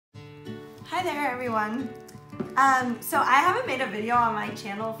Hi there, everyone. So I haven't made a video on my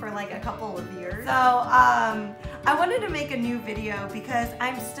channel for like a couple of years. So I wanted to make a new video because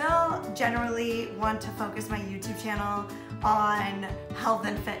I'm still generally want to focus my YouTube channel on health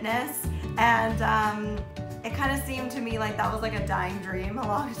and fitness, and it kind of seemed to me like that was like a dying dream a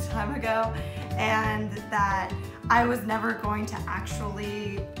long time ago, and that I was never going to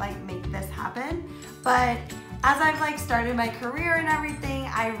actually like make this happen. But as I've like started my career and everything,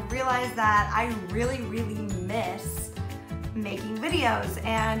 I realized that I really miss making videos.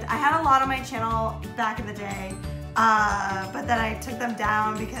 And I had a lot on my channel back in the day, but then I took them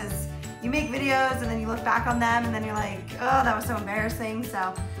down because you make videos and then you look back on them and then you're like, oh, that was so embarrassing.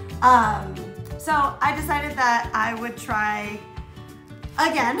 So I decided that I would try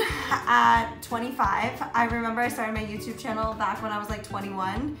again at 25. I remember I started my YouTube channel back when I was like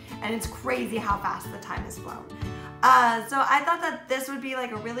 21, and it's crazy how fast the time has flown. So I thought that this would be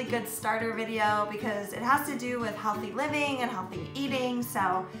like a really good starter video because it has to do with healthy living and healthy eating.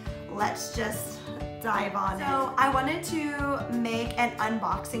 So let's just dive on in. So I wanted to make an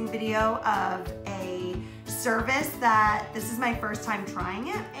unboxing video of a service that this is my first time trying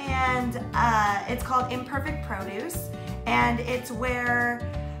it, and it's called Imperfect Produce. And it's where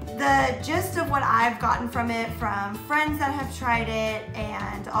the gist of what I've gotten from it from friends that have tried it,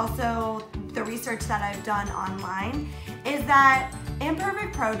 and also the research that I've done online, is that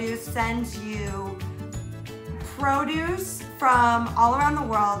Imperfect Produce sends you produce from all around the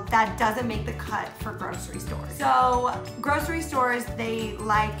world that doesn't make the cut for grocery stores. So grocery stores, they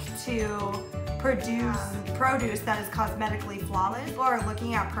like to produce produce that is cosmetically flawless. People are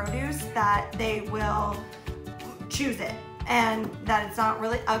looking at produce that they will choose it, and that it's not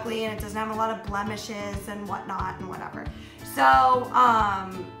really ugly and it doesn't have a lot of blemishes and whatnot and whatever. So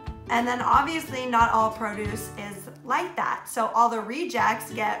and then obviously not all produce is like that, so all the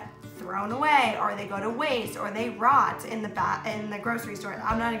rejects get thrown away, or they go to waste, or they rot in the grocery store.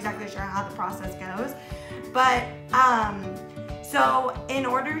 I'm not exactly sure how the process goes, but so in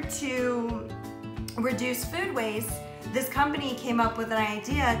order to reduce food waste, this company came up with an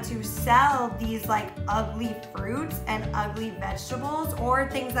idea to sell these like ugly fruits and ugly vegetables, or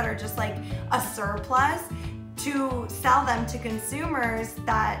things that are just like a surplus, to sell them to consumers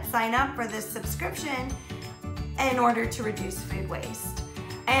that sign up for this subscription in order to reduce food waste.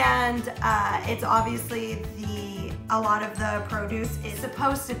 And it's obviously a lot of the produce is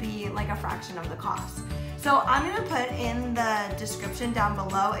supposed to be like a fraction of the cost. So I'm gonna put in the description down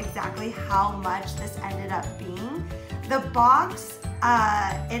below exactly how much this ended up being. The box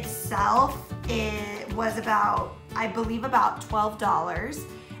itself, it was about, I believe, about $12,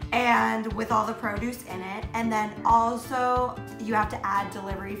 and with all the produce in it, and then also you have to add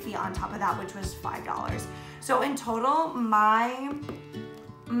delivery fee on top of that, which was $5. So in total, my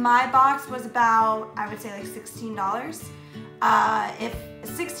box was about, I would say like $16. If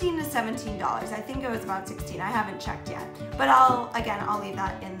 $16 to $17, I think it was about 16. I haven't checked yet, but I'll leave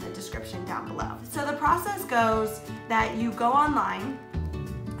that in the description down below. So the process goes that you go online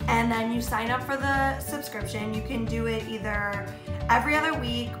and then you sign up for the subscription. You can do it either every other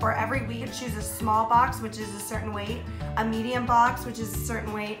week, or every week you choose a small box, which is a certain weight, a medium box, which is a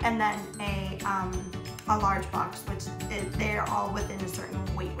certain weight, and then a large box, which they're all within a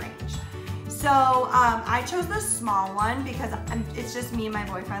certain weight range. So I chose the small one because it's just me and my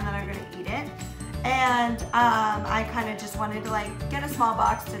boyfriend that are gonna eat it. And I kind of just wanted to like get a small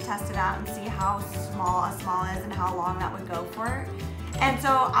box to test it out and see how small a small is and how long that would go for. And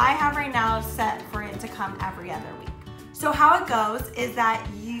so I have right now set for it to come every other week. So how it goes is that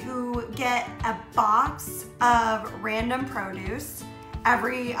you get a box of random produce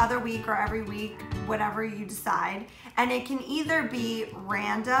every other week or every week, whatever you decide. And it can either be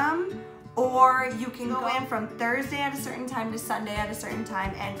random, or you can go in from Thursday at a certain time to Sunday at a certain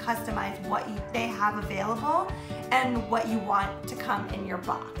time and customize what they have available and what you want to come in your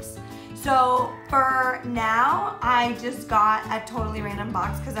box. So for now, I just got a totally random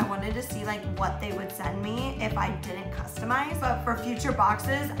box because I wanted to see like what they would send me if I didn't customize. But for future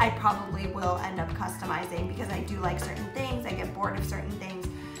boxes, I probably will end up customizing because I do like certain things. I get bored of certain things.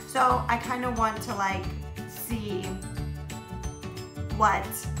 So I kind of want to like see what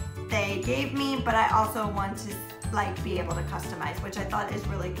they gave me, but I also want to like be able to customize, which I thought is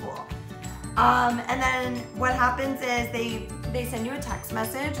really cool. And then what happens is they send you a text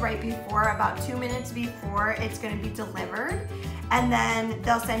message right before, about 2 minutes before it's going to be delivered, and then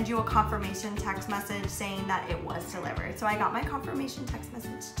they'll send you a confirmation text message saying that it was delivered. So I got my confirmation text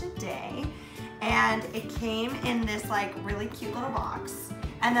message today, and it came in this like really cute little box,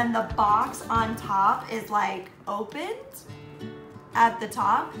 and then the box on top is like opened, at the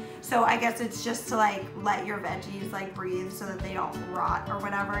top. So I guess it's just to like let your veggies like breathe so that they don't rot or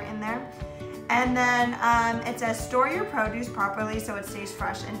whatever in there. And then it says store your produce properly so it stays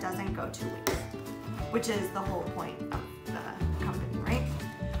fresh and doesn't go to waste, which is the whole point of the company, right?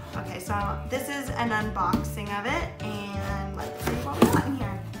 Okay, so this is an unboxing of it, and let's see what we got in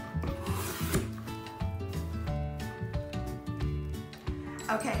here.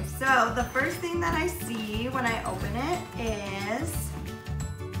 Okay, so the first thing that I see when I open it is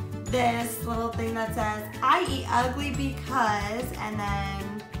this little thing that says, I eat ugly because, and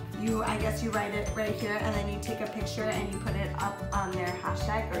then I guess you write it right here, and then you take a picture and you put it up on their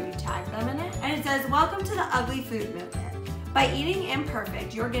hashtag, or you tag them in it. And it says, welcome to the ugly food movement. By eating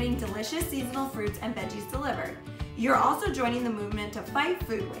imperfect, you're getting delicious seasonal fruits and veggies delivered. You're also joining the movement to fight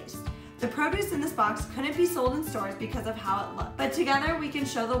food waste. The produce in this box couldn't be sold in stores because of how it looked. But together we can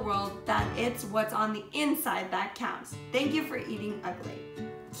show the world that it's what's on the inside that counts. Thank you for eating ugly.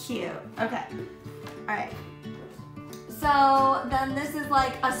 Cute. Okay. All right. So then this is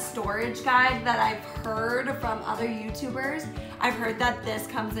like a storage guide that I've heard from other YouTubers. I've heard that this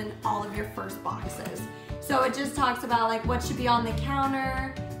comes in all of your first boxes. So it just talks about like what should be on the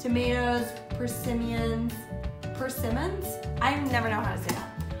counter, tomatoes, persimmons? I never know how to say that.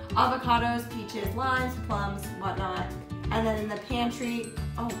 Avocados, peaches, limes, plums, whatnot. And then in the pantry,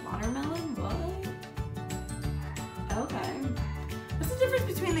 oh, watermelon, what? Okay. What's the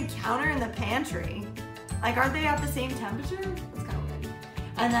difference between the counter and the pantry? Like, are they at the same temperature? That's kind of weird.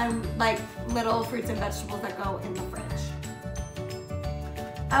 And then like little fruits and vegetables that go in the fridge.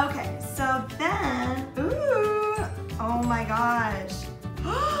 Okay, so then, ooh, oh my gosh.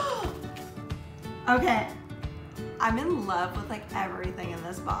 Okay, I'm in love with like everything in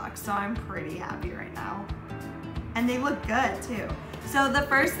this box, so I'm pretty happy right now. And they look good too. So the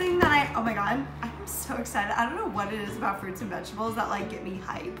first thing that oh my God, I'm so excited. I don't know what it is about fruits and vegetables that like get me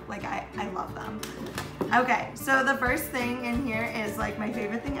hype. Like I love them. Okay, so the first thing in here is like my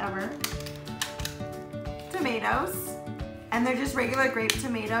favorite thing ever. Tomatoes. And they're just regular grape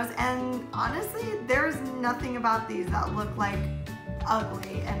tomatoes. And honestly, there's nothing about these that look like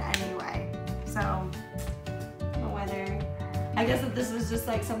ugly in any way. So, I don't know whether, I guess that this was just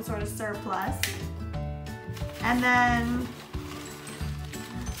like some sort of surplus. And then,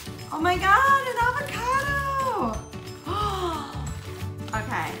 oh my God, an avocado!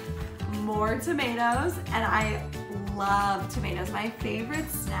 Okay, more tomatoes, and I love tomatoes. My favorite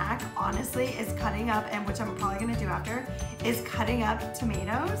snack, honestly, is cutting up, and which I'm probably gonna do after, is cutting up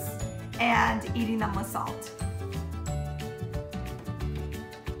tomatoes and eating them with salt.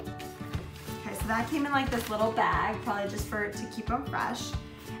 Okay, so that came in like this little bag, probably just to keep them fresh.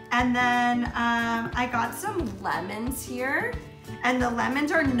 And then I got some lemons here, and the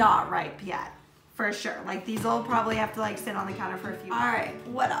lemons are not ripe yet, for sure. Like these will probably have to like sit on the counter for a few minutes. All right,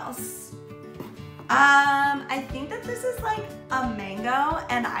 what else? I think that this is like a mango,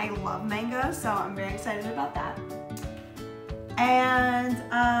 and I love mango, so I'm very excited about that. And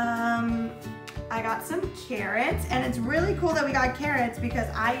I got some carrots, and it's really cool that we got carrots because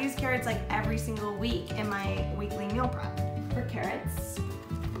I use carrots like every single week in my weekly meal prep for carrots.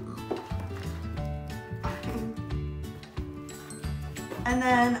 And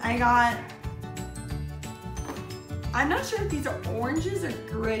then I got, I'm not sure if these are oranges or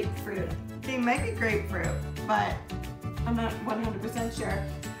grapefruit. They might be grapefruit, but I'm not 100% sure.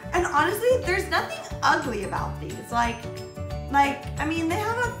 And honestly, there's nothing ugly about these. Like, I mean, they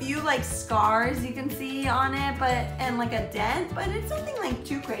have a few like scars you can see on it, and like a dent, but it's nothing like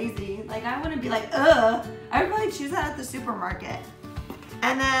too crazy. Like I wouldn't be like, ugh. I would probably choose that at the supermarket.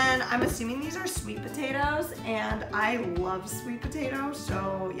 And then I'm assuming these are sweet potatoes, and I love sweet potatoes,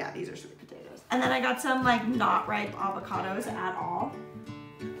 so yeah, these are sweet potatoes. And then I got some like not ripe avocados at all.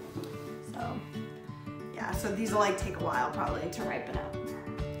 So yeah, so these will like take a while probably to ripen up.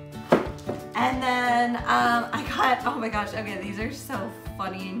 And then I got, oh my gosh, okay, these are so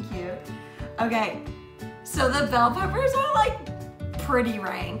funny and cute. Okay, so the bell peppers are like pretty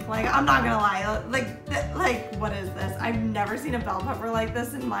rank. Like, I'm not gonna lie, like what is this? I've never seen a bell pepper like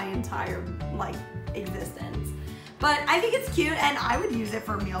this in my entire like existence. But I think it's cute, and I would use it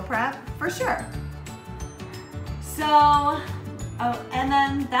for meal prep for sure. So, oh, and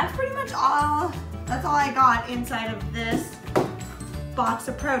then that's pretty much all. That's all I got inside of this box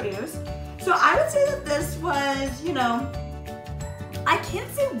of produce. So I would say that this was, you know, I can't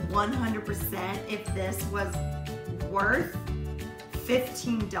say 100% if this was worth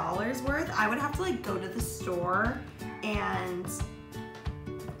 $15 worth. I would have to like go to the store and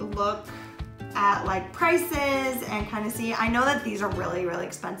look at like prices and kind of see. I know that these are really, really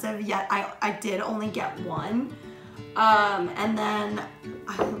expensive, yet I did only get one. And then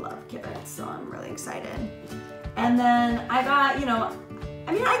I love Kivets, so I'm really excited. And then I got, you know,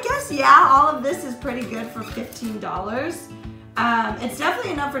 I mean, I guess, yeah, all of this is pretty good for $15. It's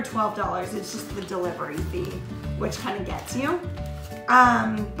definitely enough for $12. It's just the delivery fee, which kind of gets you.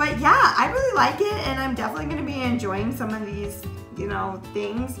 But yeah, I really like it, and I'm definitely going to be enjoying some of these, you know,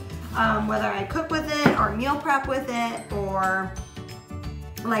 things. Whether I cook with it or meal prep with it, or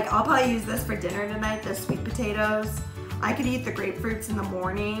like I'll probably use this for dinner tonight, the sweet potatoes. I could eat the grapefruits in the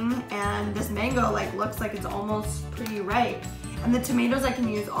morning, and this mango like looks like it's almost pretty ripe. And the tomatoes I can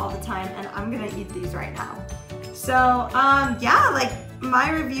use all the time, and I'm gonna eat these right now. So yeah, like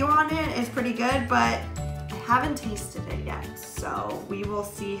my review on it is pretty good, but I haven't tasted it yet. So we will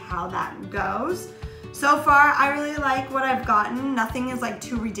see how that goes. So far, I really like what I've gotten. Nothing is like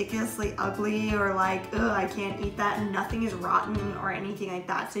too ridiculously ugly or like, ugh, I can't eat that. And nothing is rotten or anything like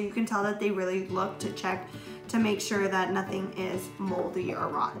that. So you can tell that they really look to check to make sure that nothing is moldy or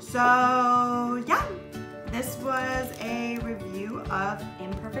rotten. So yeah, this was a review of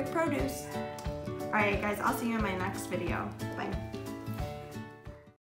Imperfect Produce. All right, guys, I'll see you in my next video. Bye.